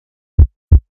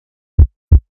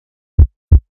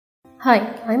Hi,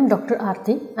 I'm Dr.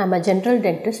 Aarthi. I'm a general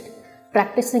dentist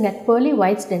practicing at Pearly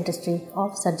White's Dentistry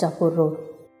off Sarjapur Road.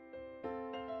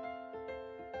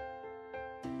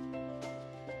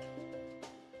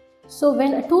 So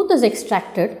when a tooth is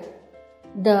extracted,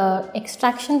 the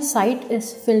extraction site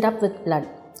is filled up with blood.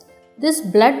 This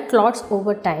blood clots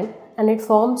over time and it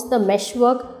forms the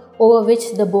meshwork over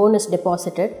which the bone is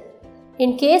deposited.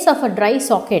 In case of a dry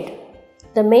socket,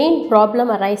 the main problem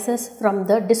arises from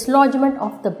the dislodgment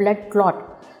of the blood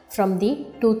clot from the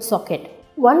tooth socket.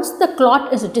 Once the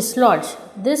clot is dislodged,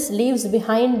 this leaves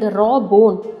behind the raw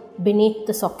bone beneath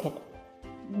the socket.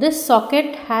 This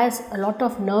socket has a lot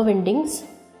of nerve endings,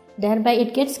 thereby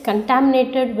it gets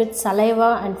contaminated with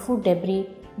saliva and food debris.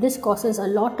 This causes a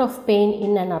lot of pain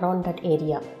in and around that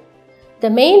area. The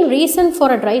main reason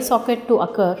for a dry socket to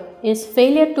occur is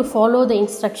failure to follow the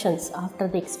instructions after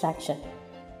the extraction.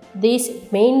 These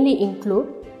mainly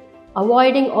include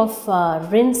avoiding of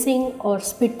rinsing or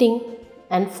spitting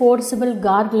and forcible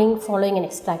gargling following an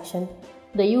extraction.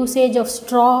 The usage of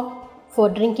straw for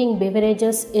drinking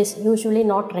beverages is usually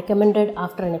not recommended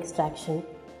after an extraction.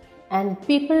 And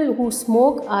people who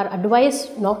smoke are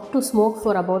advised not to smoke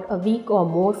for about a week or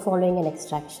more following an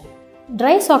extraction.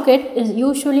 Dry socket is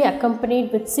usually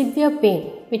accompanied with severe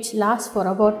pain which lasts for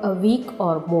about a week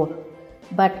or more.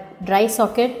 But dry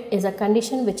socket is a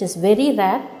condition which is very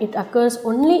rare. It occurs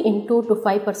only in 2 to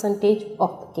 5%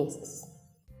 of the cases.